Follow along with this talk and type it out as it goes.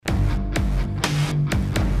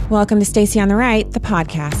Welcome to Stacy on the Right, the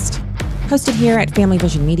podcast. Hosted here at Family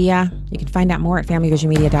Vision Media. You can find out more at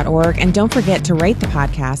familyvisionmedia.org. And don't forget to rate the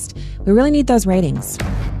podcast. We really need those ratings.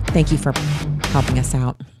 Thank you for helping us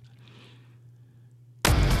out.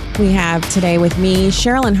 We have today with me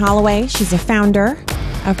Sherilyn Holloway. She's a founder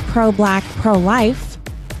of Pro Black Pro Life.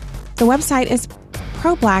 The website is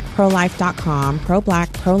problackprolife.com,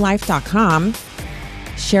 problackprolife.com.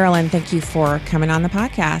 Sherilyn, thank you for coming on the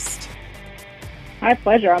podcast. My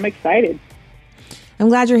pleasure. I'm excited. I'm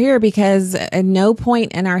glad you're here because at no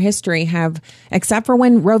point in our history except for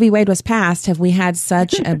when Roe v. Wade was passed, have we had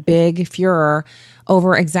such a big furor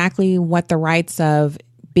over exactly what the rights of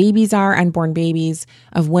babies are, unborn babies,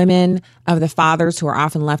 of women, of the fathers who are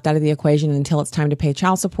often left out of the equation until it's time to pay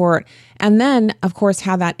child support. And then, of course,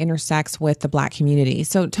 how that intersects with the Black community.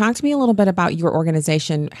 So talk to me a little bit about your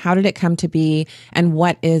organization. How did it come to be and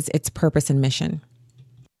what is its purpose and mission?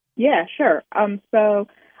 Yeah, sure. So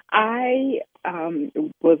I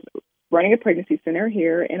was running a pregnancy center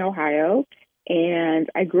here in Ohio, and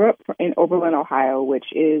I grew up in Oberlin, Ohio, which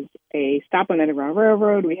is a stop on the Underground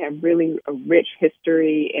Railroad. We have really a rich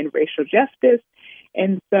history in racial justice.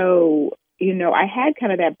 And so, I had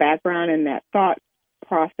kind of that background and that thought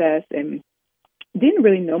process and didn't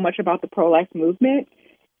really know much about the pro-life movement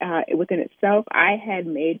within itself. I had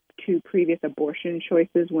made 2 previous abortion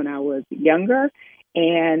choices when I was younger.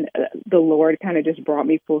 And the Lord kind of just brought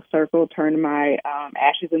me full circle, turned my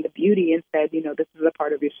ashes into beauty and said, this is a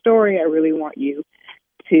part of your story. I really want you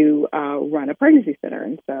to run a pregnancy center.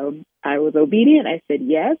 And so I was obedient. I said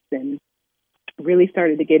yes and really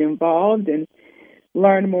started to get involved and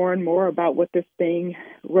learn more and more about what this thing,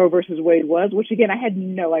 Roe versus Wade, was, which, again, I had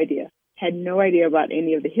no idea about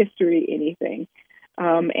any of the history, anything.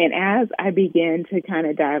 And as I began to kind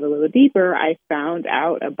of dive a little deeper, I found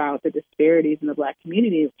out about the disparities in the Black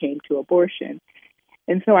community when it came to abortion.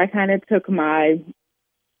 And so I kind of took my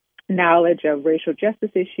knowledge of racial justice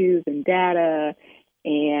issues and data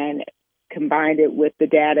and combined it with the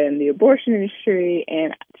data in the abortion industry.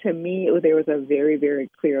 And to me, there was a very, very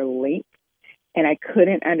clear link. And I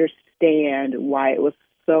couldn't understand why it was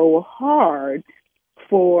so hard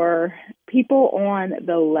for people on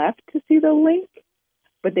the left to see the link,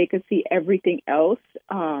 but they could see everything else,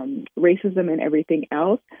 racism and everything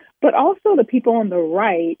else, but also the people on the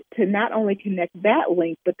right to not only connect that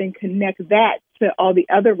link, but then connect that to all the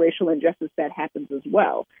other racial injustice that happens as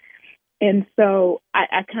well. And so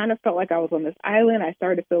I kind of felt like I was on this island. I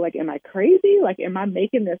started to feel like, am I crazy? Like, am I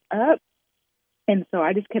making this up? And so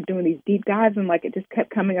I just kept doing these deep dives and it just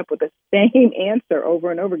kept coming up with the same answer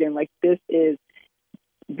over and over again. Like, this is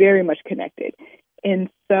very much connected.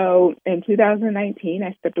 And so in 2019,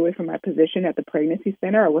 I stepped away from my position at the pregnancy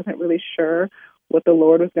center. I wasn't really sure what the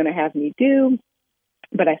Lord was going to have me do,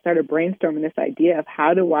 but I started brainstorming this idea of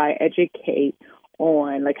how do I educate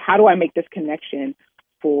on, how do I make this connection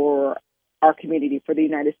for our community, for the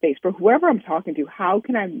United States, for whoever I'm talking to, how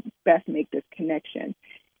can I best make this connection?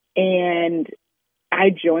 And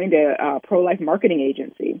I joined a pro-life marketing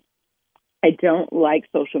agency. I don't like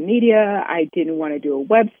social media. I didn't want to do a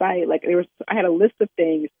website. I had a list of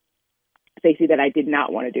things, Stacey, that I did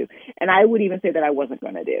not want to do. And I would even say that I wasn't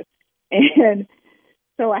going to do. And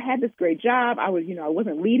so I had this great job. I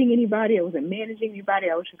wasn't leading anybody. I wasn't managing anybody.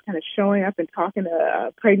 I was just kind of showing up and talking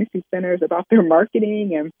to pregnancy centers about their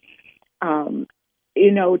marketing and,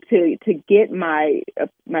 to get my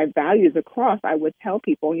values across. I would tell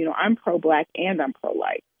people, I'm pro-Black and I'm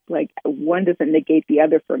pro-life. One doesn't negate the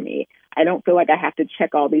other for me. I don't feel like I have to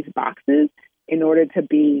check all these boxes in order to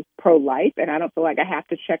be pro-life, and I don't feel like I have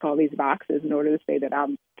to check all these boxes in order to say that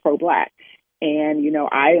I'm pro-Black. And,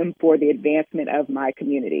 I am for the advancement of my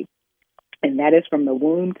community, and that is from the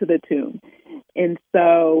womb to the tomb. And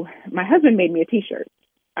so my husband made me a T-shirt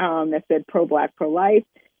that said pro-Black, pro-life.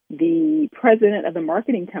 The president of the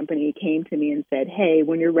marketing company came to me and said, hey,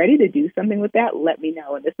 when you're ready to do something with that, let me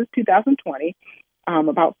know. And this is 2020.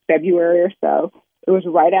 About February or so. It was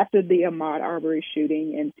right after the Ahmaud Arbery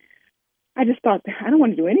shooting. And I just thought, I don't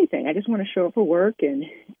want to do anything. I just want to show up for work and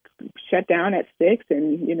shut down at 6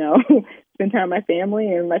 and, spend time with my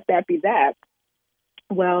family and let that be that.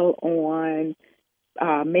 Well, on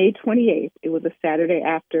May 28th, it was a Saturday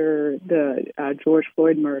after the George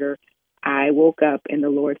Floyd murder, I woke up and the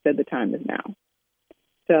Lord said the time is now.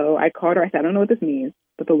 So I called her. I said, I don't know what this means,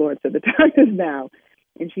 but the Lord said the time is now.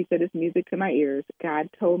 And she said, it's music to my ears. God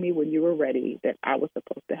told me when you were ready that I was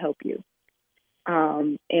supposed to help you.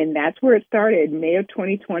 And that's where it started. May of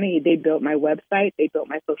 2020, they built my website. They built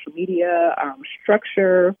my social media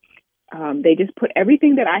structure. They just put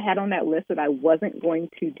everything that I had on that list that I wasn't going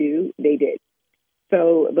to do, they did.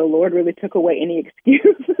 so the Lord really took away any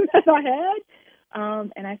excuse that I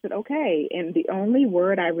had. And I said, okay. And the only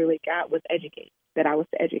word I really got was educate, that I was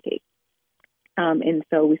to educate. And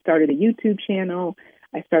so we started a YouTube channel.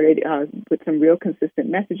 I started with some real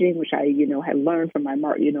consistent messaging, which I, had learned from my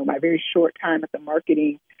very short time at the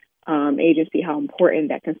marketing agency, how important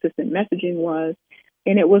that consistent messaging was.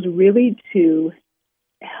 And it was really to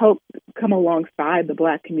help come alongside the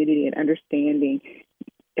Black community and understanding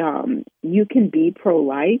you can be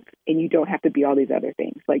pro-life and you don't have to be all these other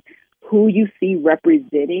things. Like who you see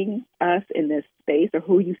representing us in this space or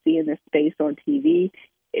who you see in this space on TV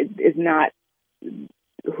is not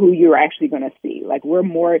who you're actually going to see. Like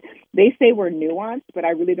they say we're nuanced, but I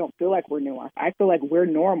really don't feel like we're nuanced. I feel like we're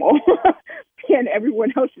normal and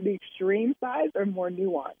everyone else in the extreme sides are more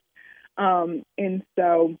nuanced. And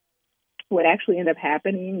so what actually ended up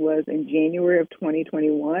happening was in January of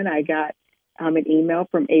 2021, I got an email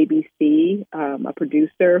from ABC, a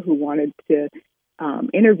producer who wanted to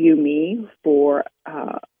interview me for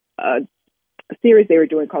a series they were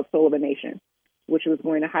doing called Soul of a Nation, which was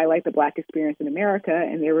going to highlight the Black experience in America.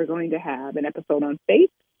 And they were going to have an episode on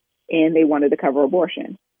faith, and they wanted to cover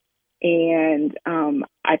abortion. And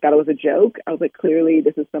I thought it was a joke. I was like, clearly,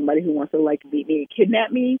 this is somebody who wants to meet me and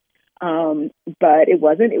kidnap me. But it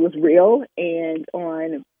wasn't. It was real. And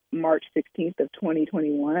on March 16th of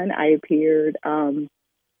 2021, I appeared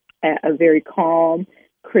at a very calm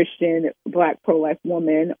Christian Black pro-life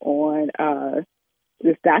woman on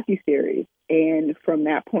this docuseries. And from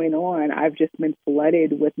that point on, I've just been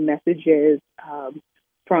flooded with messages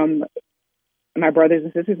from my brothers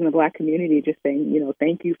and sisters in the Black community just saying,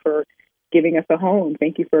 thank you for giving us a home.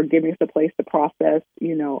 Thank you for giving us a place to process,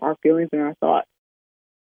 our feelings and our thoughts.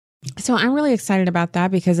 So I'm really excited about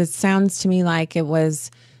that because it sounds to me like it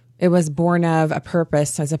was born of a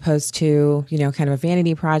purpose as opposed to, kind of a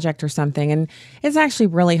vanity project or something. And it's actually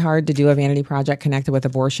really hard to do a vanity project connected with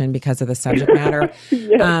abortion because of the subject matter.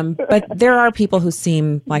 Yes. But there are people who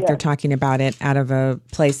seem like they're talking about it out of a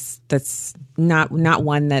place that's not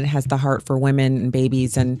one that has the heart for women and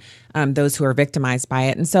babies and those who are victimized by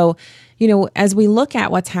it. And so, as we look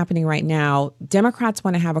at what's happening right now, Democrats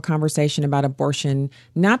want to have a conversation about abortion,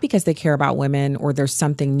 not because they care about women or there's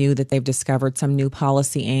something new that they've discovered, some new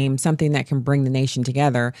policy aim, something that can bring the nation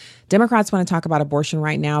together. Democrats want to talk about abortion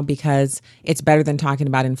right now because it's better than talking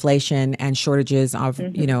about inflation and shortages of,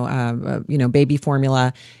 baby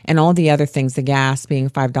formula and all the other things, the gas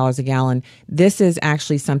being $5 a gallon. This is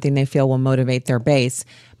actually something they feel will motivate their base.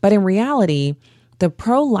 But in reality, the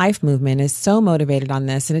pro-life movement is so motivated on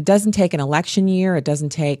this, and it doesn't take an election year.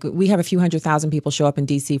 We have a few 100,000 people show up in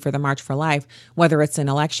DC for the March for Life, whether it's an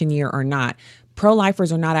election year or not.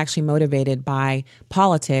 Pro-lifers are not actually motivated by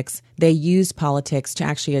politics. They use politics to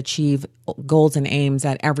actually achieve goals and aims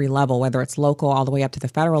at every level, whether it's local all the way up to the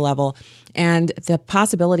federal level. And the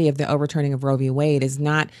possibility of the overturning of Roe v. Wade is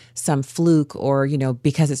not some fluke or,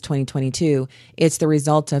 because it's 2022. It's the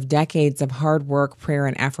result of decades of hard work, prayer,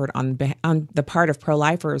 and effort on the part of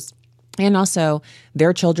pro-lifers. And also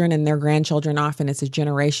their children and their grandchildren. Often it's a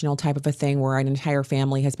generational type of a thing where an entire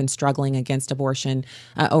family has been struggling against abortion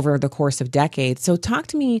over the course of decades. So talk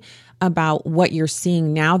to me about what you're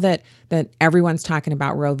seeing now that everyone's talking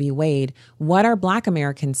about Roe v. Wade. What are Black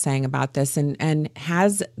Americans saying about this? And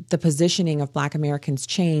has the positioning of Black Americans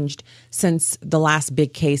changed since the last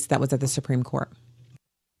big case that was at the Supreme Court?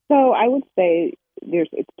 So I would say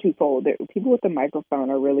it's twofold. People with the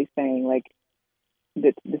microphone are really saying,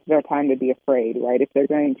 this is our time to be afraid, right? If they're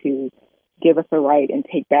going to give us a right and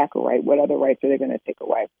take back a right, what other rights are they going to take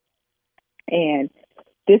away? And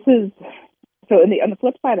this is so. On the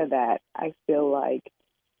flip side of that, I feel like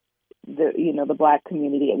the Black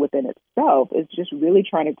community within itself is just really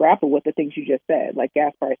trying to grapple with the things you just said, like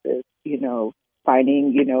gas prices,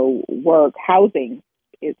 finding work, housing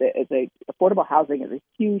affordable housing is a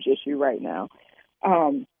huge issue right now,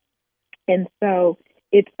 and so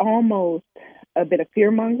it's almost a bit of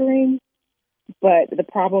fear mongering, but the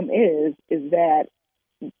problem is that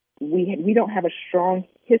we don't have a strong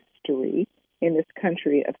history in this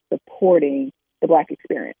country of supporting the Black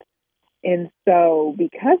experience, and so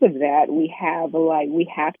because of that, we have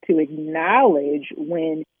to acknowledge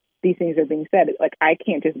when these things are being said. Like I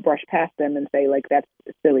can't just brush past them and say that's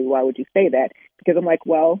silly. Why would you say that? Because I'm like,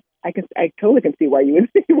 well, I totally can see why you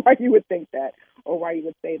would think that or why you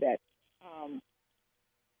would say that.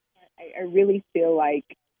 I really feel like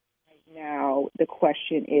right now the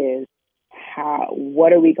question is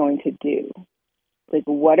what are we going to do?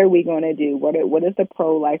 What are we going to do? What is the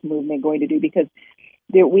pro-life movement going to do? Because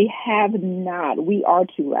we are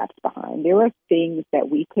 2 laps behind. There are things that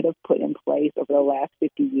we could have put in place over the last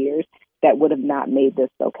 50 years that would have not made this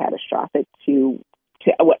so catastrophic to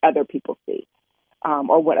what other people see,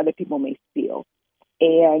 or what other people may feel.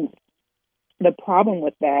 And the problem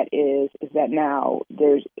with that is that now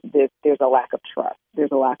there's a lack of trust,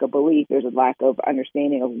 there's a lack of belief, there's a lack of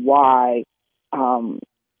understanding of why.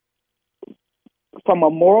 From a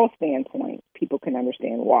moral standpoint, people can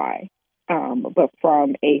understand why, but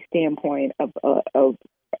from a standpoint of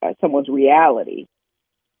someone's reality,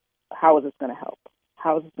 how is this going to help?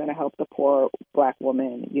 How is this going to help the poor Black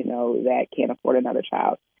woman, that can't afford another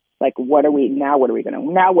child? Like, what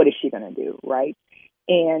is she going to do, right?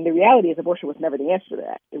 And the reality is abortion was never the answer to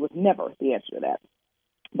that. It was never the answer to that.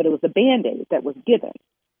 But it was the Band-Aid that was given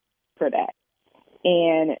for that.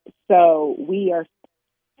 And so we're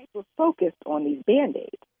focused on these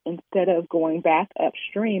Band-Aids instead of going back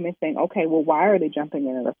upstream and saying, okay, well, why are they jumping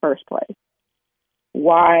in the first place?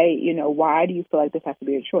 Why do you feel like this has to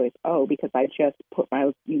be a choice? Oh, because I just put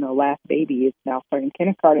my, last baby is now starting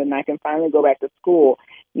kindergarten and I can finally go back to school,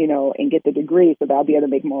 and get the degree so that I'll be able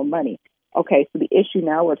to make more money. Okay, so the issue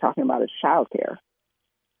now we're talking about is childcare.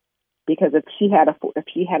 Because if she had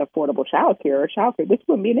affordable childcare, this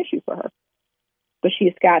wouldn't be an issue for her. But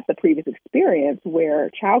she's got the previous experience where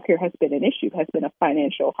childcare has been an issue, has been a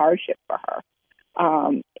financial hardship for her.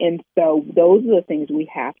 And so those are the things we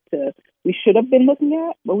should have been looking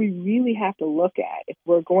at, but we really have to look at if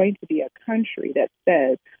we're going to be a country that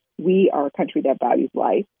says we are a country that values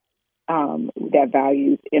life, that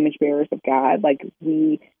values image bearers of God. Like,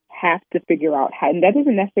 we have to figure out how, and that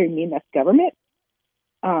doesn't necessarily mean that's government.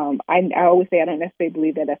 I always say I don't necessarily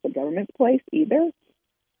believe that that's the government's place either.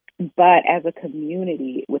 But as a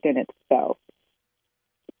community within itself,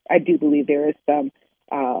 I do believe there is some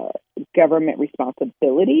government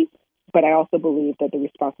responsibility, but I also believe that the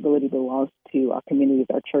responsibility belongs to our communities,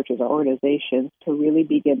 our churches, our organizations to really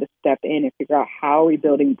begin to step in and figure out how we're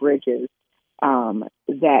building bridges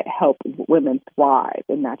that help women thrive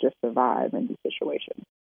and not just survive in these situations.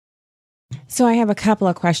 So I have a couple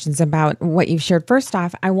of questions about what you've shared. First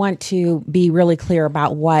off, I want to be really clear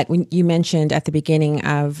about when you mentioned at the beginning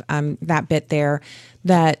of that bit there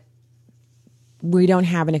that we don't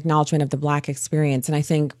have an acknowledgement of the Black experience. And I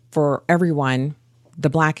think for everyone, the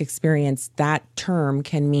Black experience, that term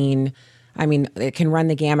can mean, it can run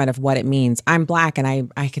the gamut of what it means. I'm Black, and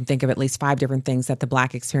I can think of at least 5 different things that the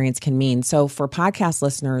Black experience can mean. So for podcast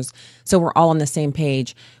listeners, so we're all on the same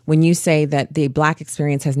page, when you say that the Black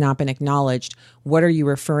experience has not been acknowledged, what are you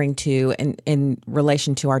referring to in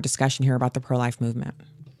relation to our discussion here about the pro-life movement?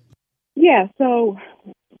 Yeah, so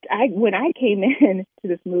when I came in to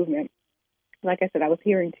this movement, like I said, I was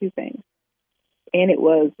hearing 2 things. And it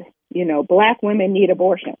was, Black women need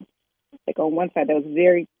abortion. Like, on one side, that was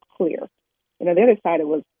very clear. And on the other side, it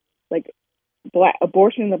was like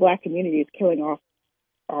abortion in the Black community is killing off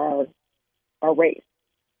our race.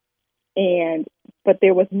 But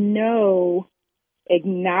there was no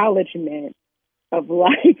acknowledgement of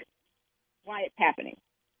why it's happening.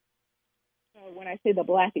 So when I say the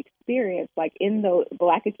Black experience, like in the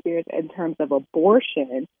Black experience in terms of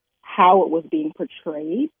abortion, how it was being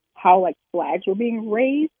portrayed, how flags were being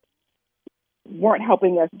raised, weren't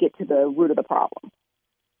helping us get to the root of the problem.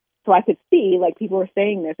 So I could see people were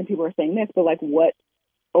saying this and people were saying this, but what?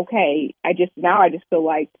 Okay, I just feel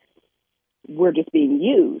like we're just being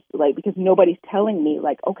used, because nobody's telling me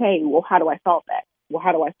okay, well, how do I solve that? Well,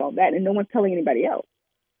 how do I solve that? And no one's telling anybody else.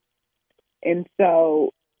 And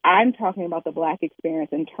so I'm talking about the Black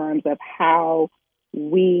experience in terms of how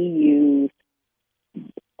we use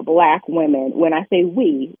Black women. When I say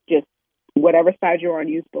we, just whatever side you're on,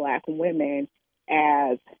 use Black women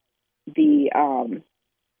as the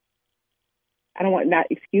I don't want, not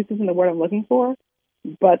excuses in the word I'm looking for,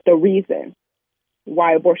 but the reason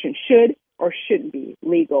why abortion should or shouldn't be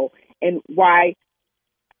legal, and why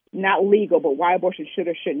not legal, but why abortion should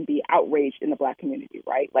or shouldn't be outraged in the Black community,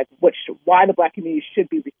 right? Why the Black community should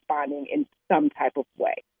be responding in some type of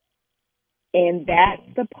way. And that's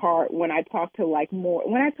the part when I talk to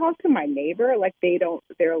when I talk to my neighbor,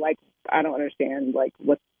 they're like, I don't understand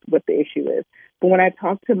what the issue is. But when I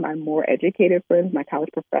talk to my more educated friends, my college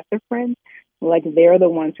professor friends, they're the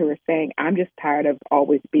ones who are saying, I'm just tired of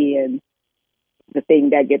always being the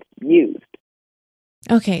thing that gets used.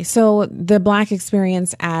 Okay, so the Black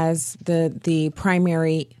experience as the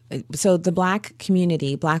primary, so the Black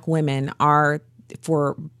community, Black women are,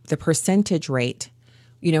 for the percentage rate,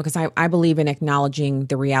 because I believe in acknowledging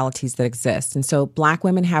the realities that exist. And so Black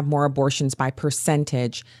women have more abortions by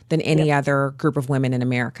percentage than any other group of women in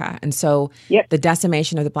America. And so the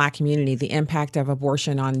decimation of the Black community, the impact of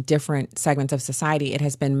abortion on different segments of society, it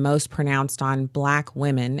has been most pronounced on Black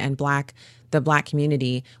women and the Black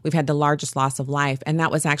community, we've had the largest loss of life. And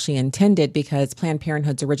that was actually intended because Planned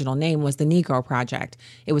Parenthood's original name was the Negro Project.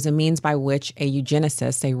 It was a means by which a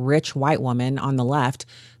eugenicist, a rich white woman on the left,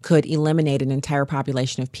 could eliminate an entire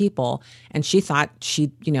population of people. And she thought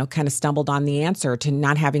she, kind of stumbled on the answer to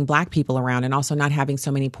not having Black people around, and also not having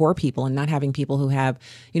so many poor people, and not having people who have,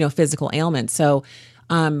 physical ailments. So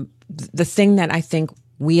the thing that I think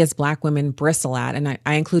we as Black women bristle at, and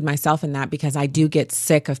I include myself in that, because I do get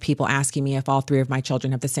sick of people asking me if all three of my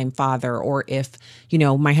children have the same father, or if,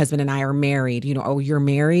 my husband and I are married, oh, you're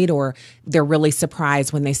married, or they're really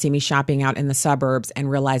surprised when they see me shopping out in the suburbs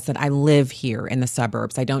and realize that I live here in the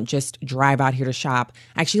suburbs. I don't just drive out here to shop.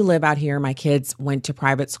 I actually live out here. My kids went to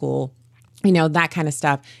private school. That kind of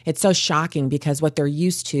stuff. It's so shocking because what they're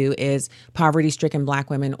used to is poverty-stricken Black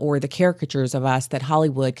women, or the caricatures of us that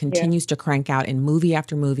Hollywood continues to crank out in movie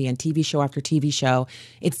after movie and TV show after TV show.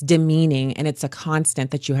 It's demeaning, and it's a constant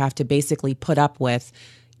that you have to basically put up with.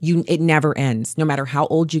 It never ends. No matter how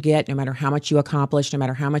old you get, no matter how much you accomplish, no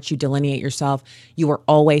matter how much you delineate yourself, you are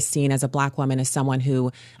always seen as a Black woman as someone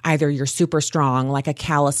who either you're super strong, like a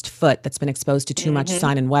calloused foot that's been exposed to too much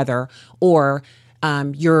sun and weather, or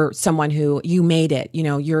you're someone who you made it,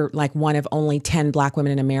 you're like one of only 10 Black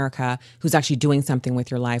women in America who's actually doing something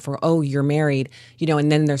with your life, or, oh, you're married,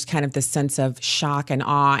 and then there's kind of this sense of shock and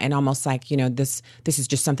awe, and almost like, this is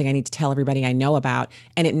just something I need to tell everybody I know about,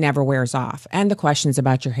 and it never wears off. And the questions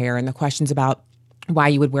about your hair, and the questions about why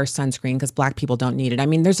you would wear sunscreen because Black people don't need it. I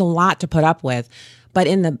mean, there's a lot to put up with, but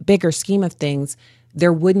in the bigger scheme of things,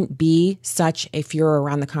 there wouldn't be such a furor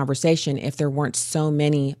around the conversation if there weren't so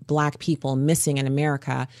many Black people missing in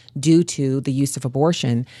America due to the use of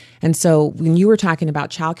abortion. And so when you were talking about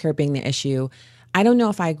childcare being the issue, I don't know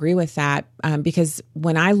if I agree with that, because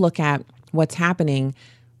when I look at what's happening,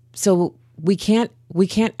 so we can't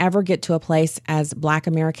ever get to a place as Black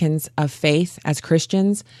Americans of faith, as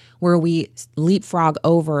Christians, where we leapfrog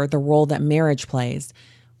over the role that marriage plays.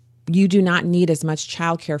 You do not need as much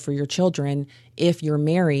childcare for your children if you're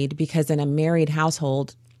married, because in a married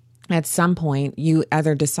household, at some point, you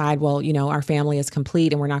either decide, well, our family is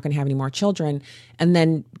complete and we're not going to have any more children. And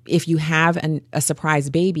then if you have a surprise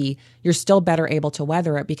baby, you're still better able to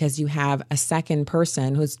weather it because you have a second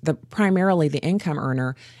person who's primarily the income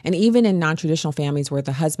earner. And even in non-traditional families where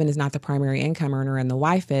the husband is not the primary income earner and the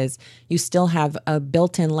wife is, you still have a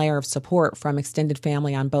built-in layer of support from extended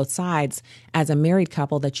family on both sides as a married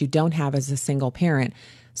couple that you don't have as a single parent.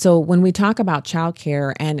 So when we talk about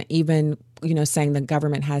childcare, and even saying the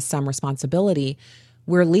government has some responsibility,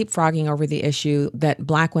 we're leapfrogging over the issue that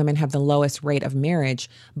Black women have the lowest rate of marriage,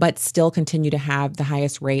 but still continue to have the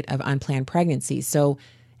highest rate of unplanned pregnancy. So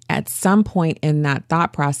at some point in that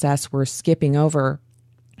thought process, we're skipping over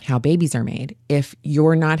how babies are made. If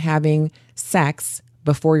you're not having sex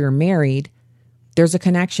before you're married, there's a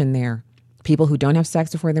connection there. People who don't have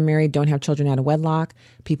sex before they're married don't have children out of wedlock.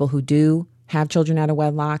 People who do have children out of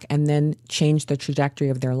wedlock and then change the trajectory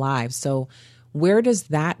of their lives. So where does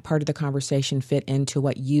that part of the conversation fit into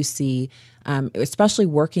what you see, especially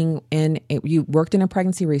you worked in a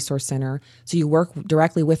pregnancy resource center, so you work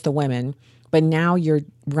directly with the women, but now you're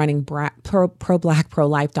running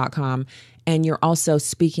ProBlackProLife.com, and you're also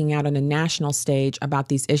speaking out on a national stage about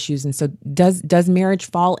these issues. And so does marriage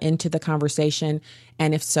fall into the conversation?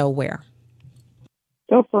 And if so, where?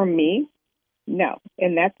 So for me, no.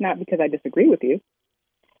 And that's not because I disagree with you.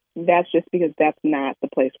 That's just because that's not the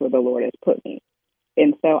place where the Lord has put me.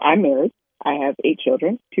 And so I'm married. I have 8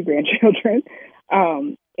 children, 2 grandchildren.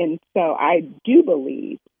 And so I do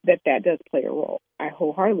believe that does play a role. I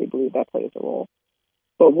wholeheartedly believe that plays a role.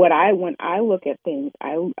 But when I look at things,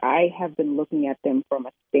 I have been looking at them from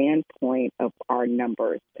a standpoint of our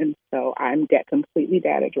numbers. And so I'm completely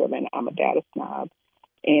data driven. I'm a data snob.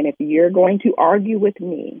 And if you're going to argue with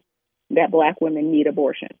me that Black women need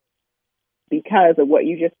abortion because of what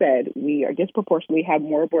you just said, we are disproportionately have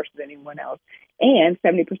more abortions than anyone else. And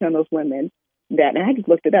 70% of those women and I just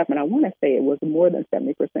looked it up, and I want to say it was more than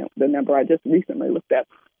 70%, the number I just recently looked up,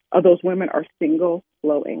 of those women are single,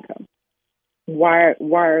 low income. Why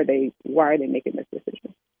are they making this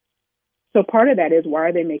decision? So part of that is, why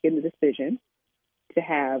are they making the decision to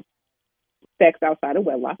have sex outside of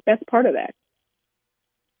wedlock? That's part of that.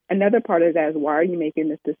 Another part of that is, why are you making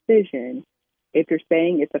this decision? If you're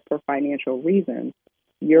saying it's for financial reasons,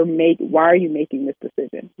 why are you making this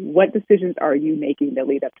decision? What decisions are you making that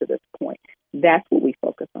lead up to this point? That's what we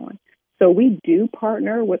focus on. So we do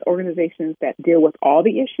partner with organizations that deal with all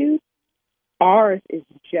the issues. Ours is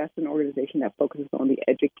just an organization that focuses on the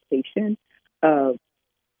education of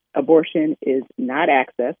Abortion is not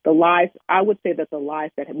access. The lies, I would say that the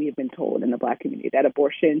lies that we have been told in the Black community, that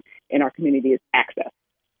abortion in our community is access.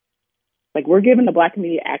 Like, we're giving the Black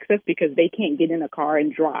community access because they can't get in a car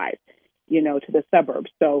and drive, to the suburbs.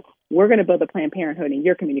 So we're going to build a Planned Parenthood in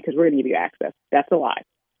your community because we're going to give you access. That's a lie.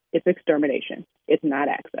 It's extermination. It's not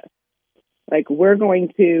access. Like, we're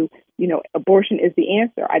going to, abortion is the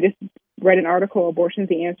answer. I just read an article, abortion is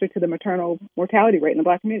the answer to the maternal mortality rate in the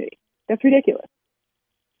Black community. That's ridiculous.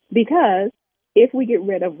 Because if we get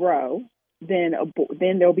rid of Roe, then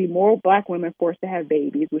there'll be more Black women forced to have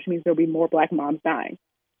babies, which means there'll be more Black moms dying.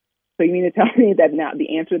 So you mean to tell me that now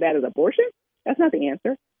the answer to that is abortion? That's not the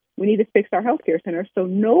answer. We need to fix our healthcare centers so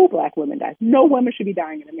no Black women die. No women should be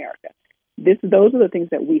dying in America. Those are the things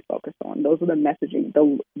that we focus on. Those are the messaging,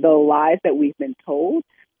 the lies that we've been told.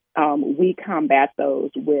 We combat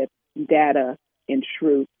those with data and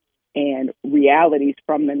truth and realities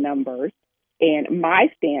from the numbers. And my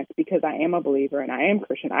stance, because I am a believer and I am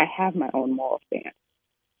Christian, I have my own moral stance.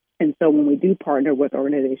 And so when we do partner with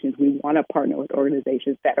organizations, we want to partner with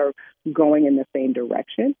organizations that are going in the same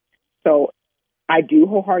direction. So I do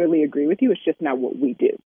wholeheartedly agree with you. It's just not what we do.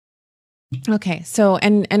 Okay. So,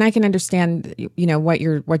 and I can understand, what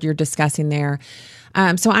you're discussing there.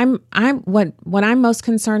 So what I'm most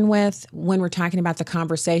concerned with when we're talking about the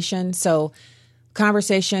conversation. So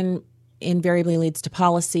conversation invariably leads to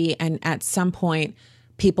policy. And at some point,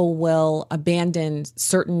 people will abandon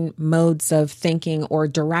certain modes of thinking or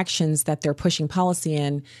directions that they're pushing policy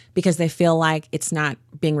in because they feel like it's not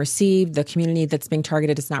being received, the community that's being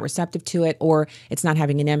targeted is not receptive to it, or it's not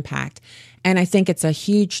having an impact. And I think it's a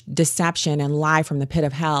huge deception and lie from the pit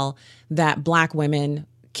of hell that Black women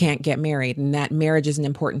can't get married and that marriage isn't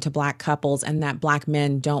important to Black couples and that Black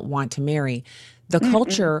men don't want to marry. The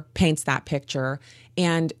culture paints that picture,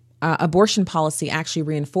 and abortion policy actually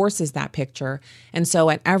reinforces that picture. And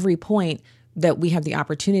so at every point that we have the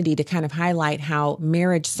opportunity to kind of highlight how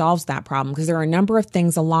marriage solves that problem, because there are a number of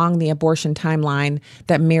things along the abortion timeline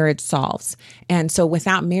that marriage solves. And so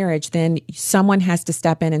without marriage, then someone has to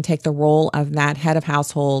step in and take the role of that head of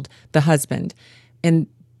household, the husband. And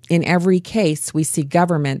in every case, we see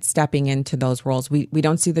government stepping into those roles. We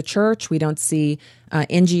don't see the church. We don't see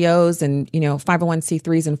NGOs and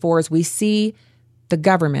 501c3s and 4s. We see the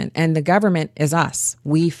government, and the government is us.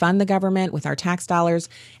 We fund the government with our tax dollars,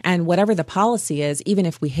 and whatever the policy is, even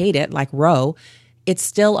if we hate it, like Roe, it's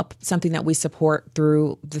still something that we support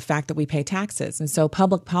through the fact that we pay taxes. And so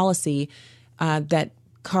public policy that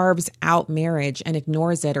carves out marriage and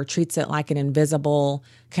ignores it or treats it like an invisible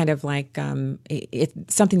kind of like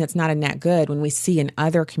it's something that's not a net good. When we see in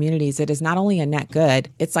other communities, it is not only a net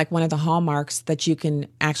good, it's like one of the hallmarks that you can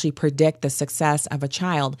actually predict the success of a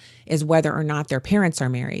child is whether or not their parents are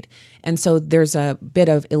married. And so there's a bit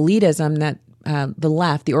of elitism that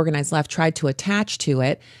the organized left tried to attach to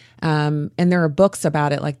it. And there are books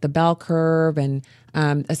about it, like The Bell Curve and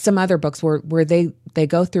some other books where they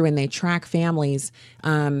go through and they track families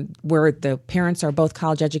where the parents are both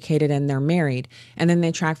college educated and they're married, and then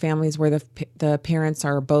they track families where the parents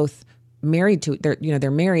are both married to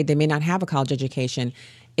they're married, they may not have a college education.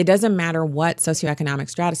 It doesn't matter what socioeconomic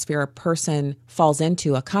stratosphere a person falls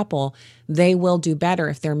into, a couple, they will do better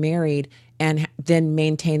if they're married and then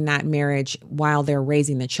maintain that marriage while they're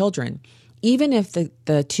raising the children. Even if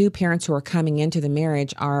the two parents who are coming into the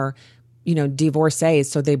marriage are, divorcees,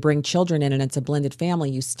 so they bring children in and it's a blended family,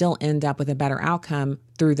 you still end up with a better outcome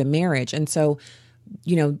through the marriage. And so,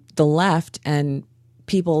 the left and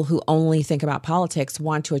people who only think about politics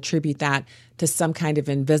want to attribute that to some kind of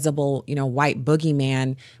invisible, white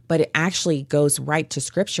boogeyman, but it actually goes right to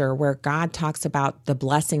Scripture where God talks about the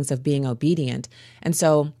blessings of being obedient. And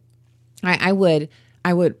so I would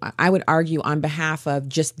argue on behalf of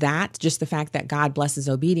just the fact that God blesses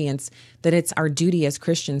obedience, that it's our duty as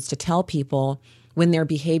Christians to tell people when their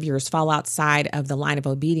behaviors fall outside of the line of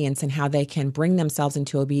obedience and how they can bring themselves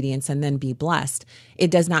into obedience and then be blessed.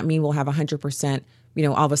 It does not mean we'll have 100%,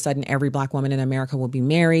 all of a sudden every Black woman in America will be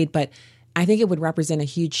married, but I think it would represent a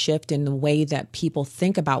huge shift in the way that people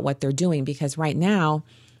think about what they're doing, because right now,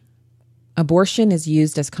 abortion is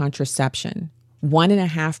used as contraception.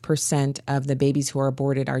 1.5% of the babies who are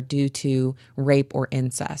aborted are due to rape or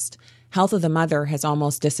incest. Health of the mother has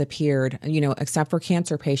almost disappeared, except for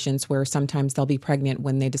cancer patients where sometimes they'll be pregnant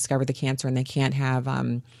when they discover the cancer and they can't have,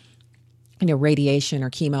 radiation or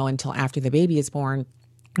chemo until after the baby is born.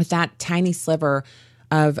 With that tiny sliver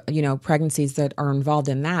of, pregnancies that are involved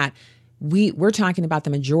in that, we're talking about the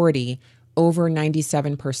majority, over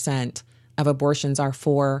 97%. of abortions are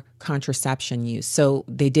for contraception use. So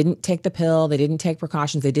they didn't take the pill, they didn't take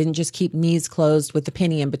precautions, they didn't just keep knees closed with the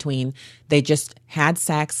penny in between. They just had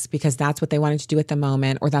sex because that's what they wanted to do at the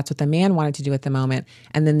moment, or that's what the man wanted to do at the moment.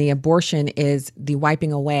 And then the abortion is the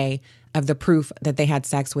wiping away of the proof that they had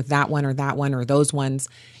sex with that one or those ones.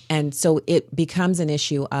 And so it becomes an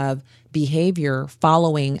issue of behavior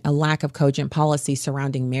following a lack of cogent policy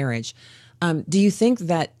surrounding marriage. Do you think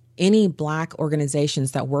that any Black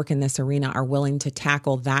organizations that work in this arena are willing to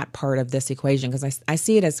tackle that part of this equation? Because I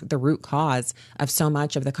see it as the root cause of so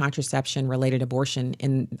much of the contraception-related abortion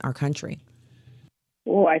in our country.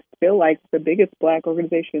 Well, I feel like the biggest Black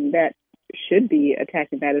organization that should be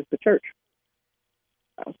attacking that is the church.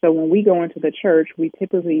 So when we go into the church, we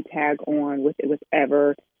typically tag on with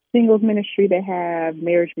whatever singles ministry they have,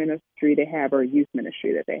 marriage ministry they have, or youth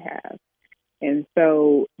ministry that they have. And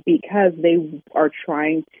so because they are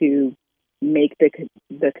trying to make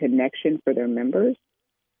the connection for their members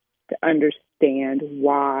to understand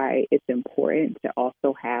why it's important to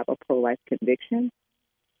also have a pro-life conviction,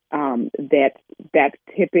 that's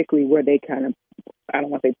typically where they kind of, I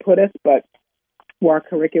don't want to say put us, but where our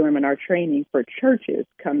curriculum and our training for churches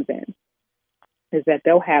comes in, is that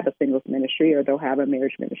they'll have a singles ministry, or they'll have a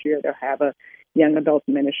marriage ministry, or they'll have a young adult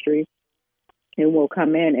ministry, and will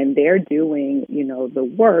come in and they're doing, the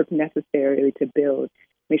work necessary to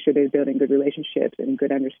make sure they're building good relationships and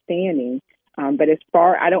good understanding. But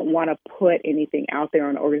I don't want to put anything out there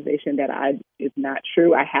on an organization that is not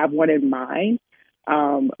true. I have one in mind,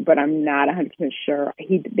 but I'm not 100% sure.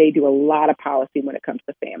 They do a lot of policy when it comes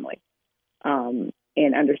to family,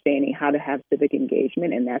 and understanding how to have civic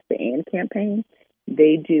engagement, and that's the AND campaign.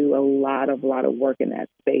 They do a lot of work in that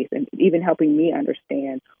space, and even helping me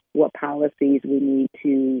understand what policies we need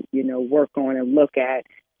to, work on and look at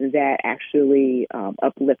that actually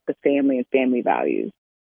uplift the family and family values.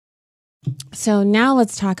 So now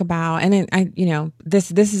let's talk about, and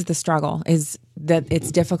this is the struggle, is that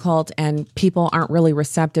it's difficult and people aren't really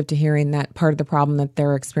receptive to hearing that part of the problem that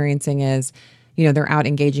they're experiencing is, they're out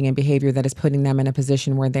engaging in behavior that is putting them in a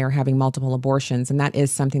position where they're having multiple abortions. And that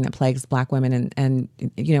is something that plagues Black women. And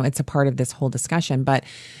it's a part of this whole discussion. But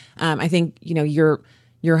I think,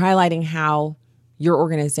 you're highlighting how your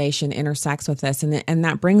organization intersects with this. And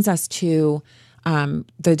that brings us to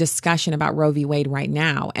the discussion about Roe v. Wade right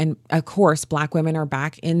now. And of course, Black women are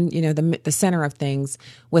back in, the center of things,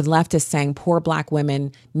 with leftists saying poor Black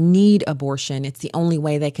women need abortion. It's the only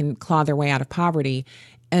way they can claw their way out of poverty.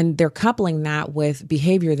 And they're coupling that with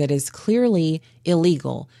behavior that is clearly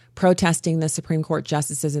illegal, protesting the Supreme Court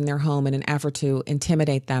justices in their home in an effort to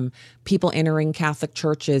intimidate them, people entering Catholic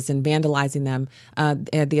churches and vandalizing them,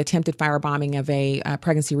 the attempted firebombing of a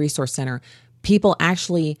pregnancy resource center, people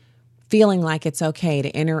actually feeling like it's okay to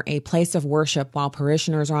enter a place of worship while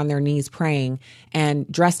parishioners are on their knees praying and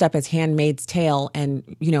dressed up as Handmaid's Tale and,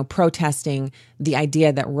 protesting the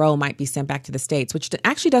idea that Roe might be sent back to the states, which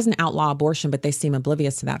actually doesn't outlaw abortion, but they seem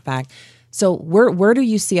oblivious to that fact. So where do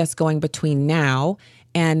you see us going between now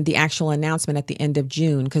and the actual announcement at the end of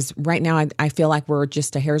June? Because right now I feel like we're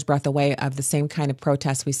just a hair's breadth away of the same kind of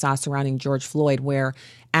protests we saw surrounding George Floyd, where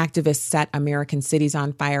activists set American cities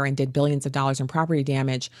on fire and did billions of dollars in property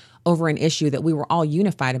damage over an issue that we were all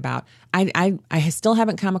unified about. I still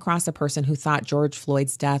haven't come across a person who thought George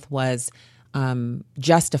Floyd's death was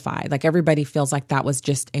justified. Like, everybody feels like that was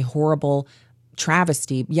just a horrible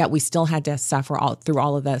travesty, yet we still had to suffer through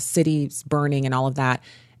all of the cities burning and all of that.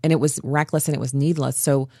 And it was reckless and it was needless.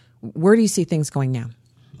 So where do you see things going now?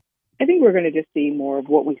 I think we're going to just see more of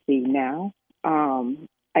what we see now.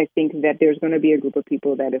 I think that there's going to be a group of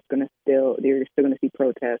people that is going to they're still going to see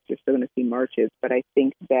protests, you're still going to see marches, but I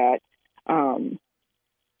think that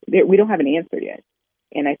we don't have an answer yet.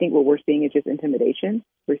 And I think what we're seeing is just intimidation.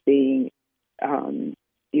 We're seeing,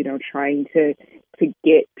 trying to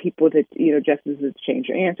get people to, justices to change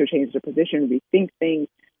their answer, change their position, rethink things.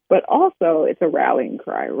 But also, it's a rallying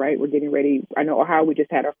cry, right? We're getting ready. I know Ohio, we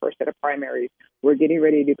just had our first set of primaries. We're getting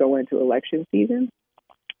ready to go into election season.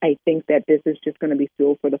 I think that this is just going to be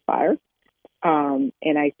fuel for the fire.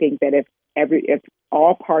 And I think that if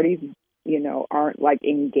all parties, aren't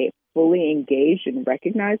fully engaged and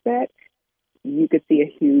recognize that, you could see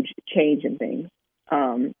a huge change in things.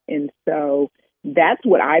 And so that's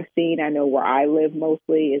what I've seen. I know where I live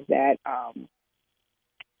mostly is that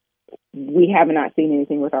we have not seen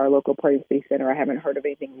anything with our local pregnancy center. I haven't heard of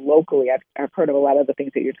anything locally. I've heard of a lot of the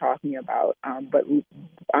things that you're talking about, but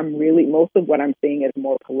most of what I'm seeing is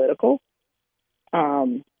more political. I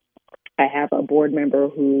have a board member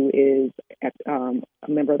who is a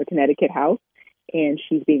member of the Connecticut House, and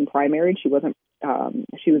she's being primaried. She wasn't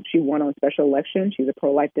she won on special election. She's a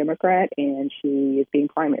pro-life Democrat, and she is being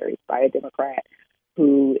primaried by a Democrat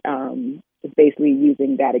who is basically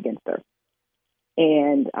using that against her.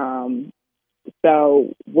 And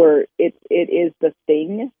so it is the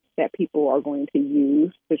thing that people are going to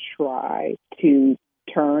use to try to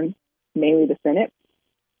turn mainly the Senate.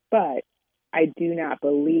 But I do not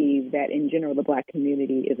believe that in general the Black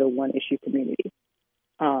community is a one-issue community.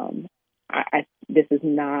 This is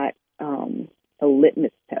not a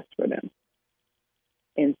litmus test for them.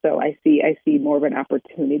 And so I see more of an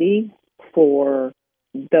opportunity for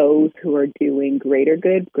those who are doing greater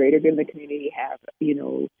good in the community, have,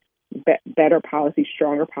 better policy,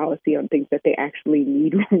 stronger policy on things that they actually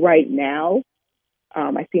need right now.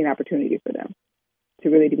 I see an opportunity for them to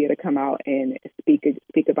really be able to come out and speak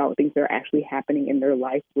about things that are actually happening in their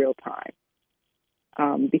life real time.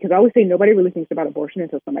 Because I always say nobody really thinks about abortion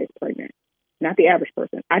until somebody's pregnant. Not the average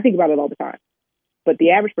person. I think about it all the time. But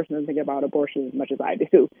the average person doesn't think about abortion as much as I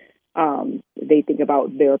do. They think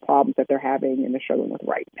about their problems that they're having and they're struggling with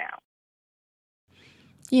right now.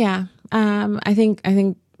 Yeah. I think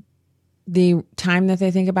the time that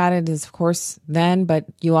they think about it is, of course, then, but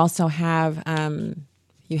you also have,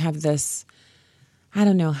 this, I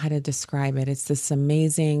don't know how to describe it. It's this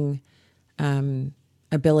amazing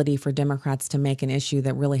ability for Democrats to make an issue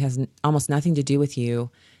that really has almost nothing to do with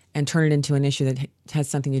you and turn it into an issue that has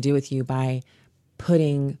something to do with you by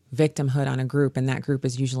putting victimhood on a group, and that group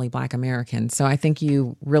is usually Black Americans. So I think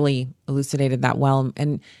you really elucidated that well,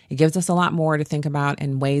 and it gives us a lot more to think about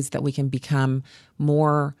and ways that we can become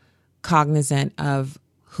more cognizant of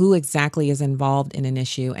who exactly is involved in an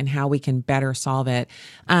issue and how we can better solve it.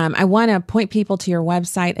 I want to point people to your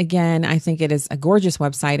website. Again, I think it is a gorgeous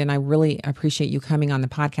website, and I really appreciate you coming on the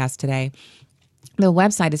podcast today. The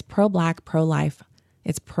website is Pro-Black Pro-Life.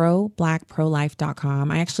 It's problackprolife.com.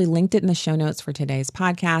 I actually linked it in the show notes for today's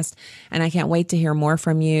podcast, and I can't wait to hear more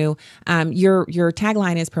from you. Your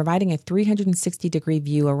tagline is providing a 360-degree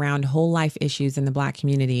view around whole life issues in the Black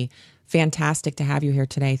community. Fantastic to have you here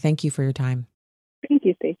today. Thank you for your time. Thank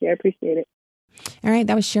you, Stacey. I appreciate it. All right.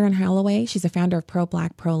 That was Sharon Holloway. She's the founder of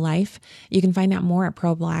Pro-Black Pro-Life. You can find out more at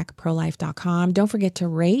problackprolife.com. Don't forget to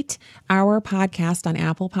rate our podcast on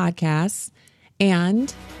Apple Podcasts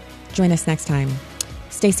and join us next time.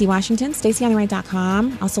 Stacey Washington,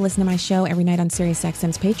 StaceyOnTheRight.com. Also listen to my show every night on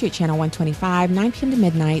SiriusXM's Patriot Channel 125, 9 p.m. to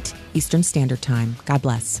midnight Eastern Standard Time. God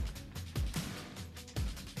bless.